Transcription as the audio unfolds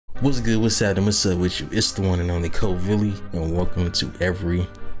What's good, what's happening, what's up with you? It's the one and only Godzilla, and welcome to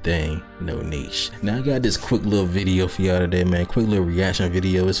Everything No Niche. Now I got this quick little video for y'all today, man. Quick little reaction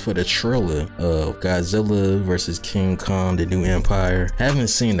video. It's for the trailer of Godzilla versus King Kong, the new Empire. Haven't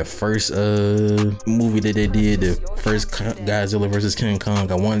seen the first movie that they did, the first Godzilla versus King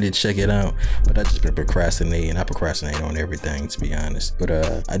Kong. I wanted to check it out, but I just been procrastinating. I procrastinate on everything, to be honest. But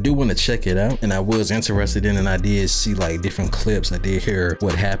I do want to check it out, and I was interested in it, and I did see like different clips. I did hear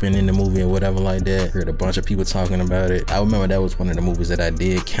what happened in the movie and whatever like that. Heard a bunch of people talking about it. I remember that was one of the movies that I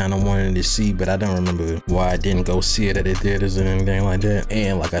did kind of wanted to see, but I don't remember why I didn't go see it at the theaters or anything like that.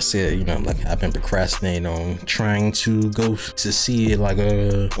 And like I said, you know, like I've been procrastinating on trying to go to see it like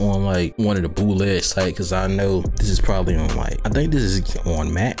on like one of the bootleg sites, because I know this is probably on like, I think this is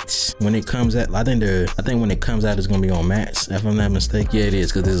on Max when it comes out. I think when it comes out it's gonna be on Max, if I'm not mistaken. Yeah, it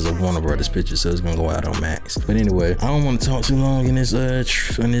is, because this is a Warner Brothers picture, so it's gonna go out on Max. But anyway, I don't want to talk too long in this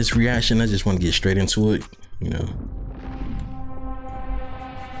reaction. I just want to get straight into it, you know.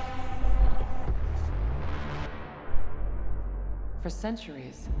 For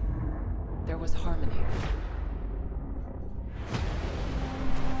centuries, there was harmony.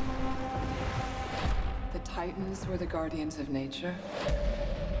 The Titans were the guardians of nature,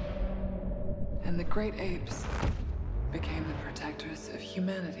 and the great apes became the protectors of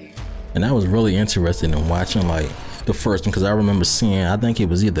humanity. And I was really interested in watching like the first one, because I remember seeing, I think it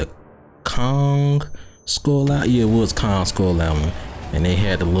was either Kong Skull Island. Yeah, it was Kong Skull Island, and they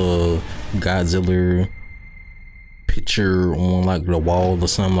had the little Godzilla picture on like the wall or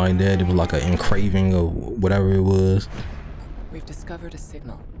something like that. It was like an engraving or whatever it was. We've discovered a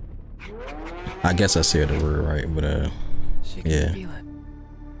signal. I guess I said the word right, but She can yeah. feel it.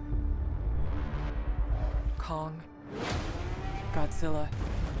 Kong, Godzilla,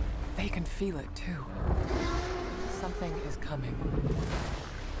 they can feel it too. Something is coming.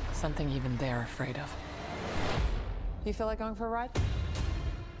 Something even they're afraid of. You feel like going for a ride?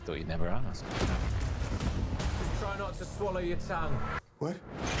 Thought you'd never ask. Try not to swallow your tongue. What?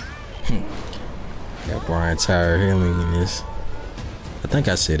 Got Brian Tyler Henry in this. I think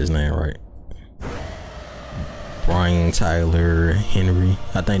I said his name right. Brian Tyler Henry.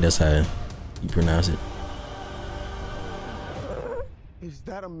 I think that's how you pronounce it. Is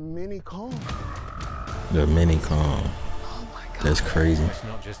that a mini Kong? The mini Kong. Oh my God. That's crazy. It's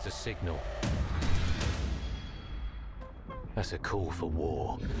not just a signal. That's a call for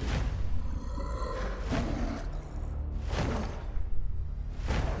war.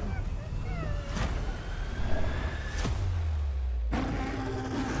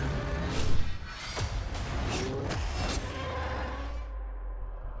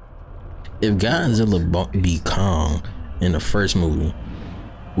 If Godzilla be Kong in the first movie,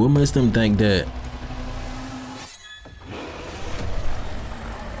 what makes them think that?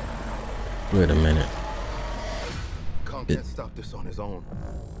 Wait a minute. Kong can't stop this on his own.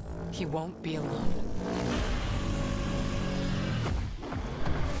 He won't be alone.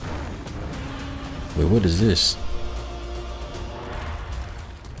 Wait, what is this?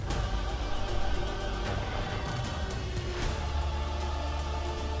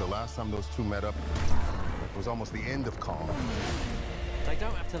 The last time those two met up was almost the end of Kong. They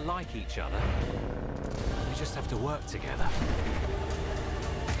don't have to like each other. They just have to work together.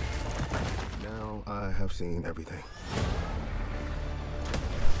 Now I have seen everything.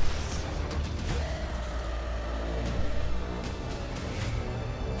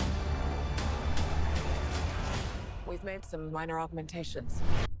 We've made some minor augmentations.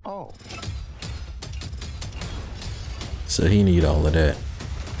 Oh. So he need all of that.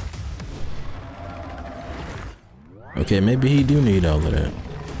 Okay, maybe he do need all of that.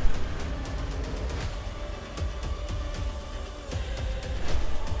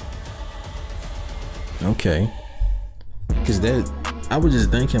 Okay, because that, I was just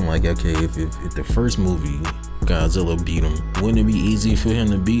thinking like, okay, if the first movie Godzilla beat him, wouldn't it be easy for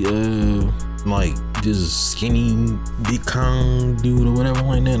him to beat like this skinny big Kong dude or whatever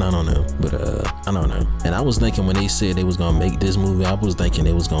like that? I don't know, but I don't know. And I was thinking when they said they was gonna make this movie, I was thinking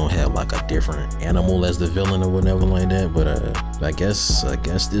they was gonna have like a different animal as the villain or whatever like that. But I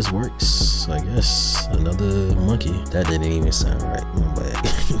guess this works. I guess another monkey. That didn't even sound right, but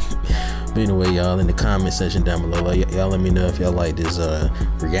But anyway, y'all, in the comment section down below, y'all let me know if y'all like this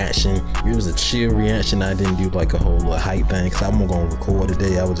reaction. It was a chill reaction. I didn't do like a whole little hype thing, because I'm gonna record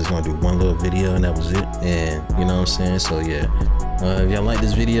today. I was just gonna do one little video and that was it. And you know what I'm saying? So yeah, if y'all like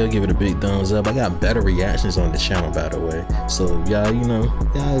this video, give it a big thumbs up. I got better reactions on the channel, by the way. So y'all, you know,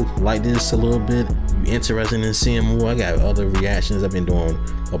 y'all like this a little bit, you interested in seeing more, I got other reactions. I've been doing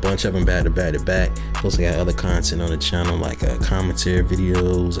a bunch of them back to back to back. Plus I got other content on the channel, like commentary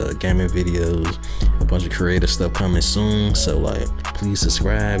videos, gaming videos, a bunch of creative stuff coming soon. So like, please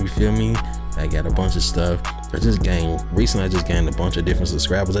subscribe, you feel me? I got a bunch of stuff. Recently I just gained a bunch of different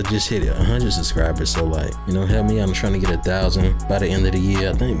subscribers. I just hit 100 subscribers, so like, you know, help me out. I'm trying to get 1,000 by the end of the year.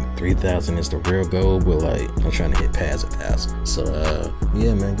 I think 3,000 is the real goal, but like, I'm trying to hit past 1,000. So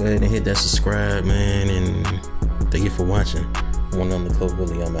yeah, man, go ahead and hit that subscribe, man, and thank you for watching. One on the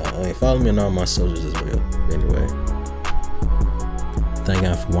Jubilee, I'm out. Follow me on all my socials as well. Anyway, thank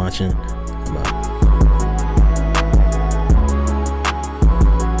y'all for watching. I'm out.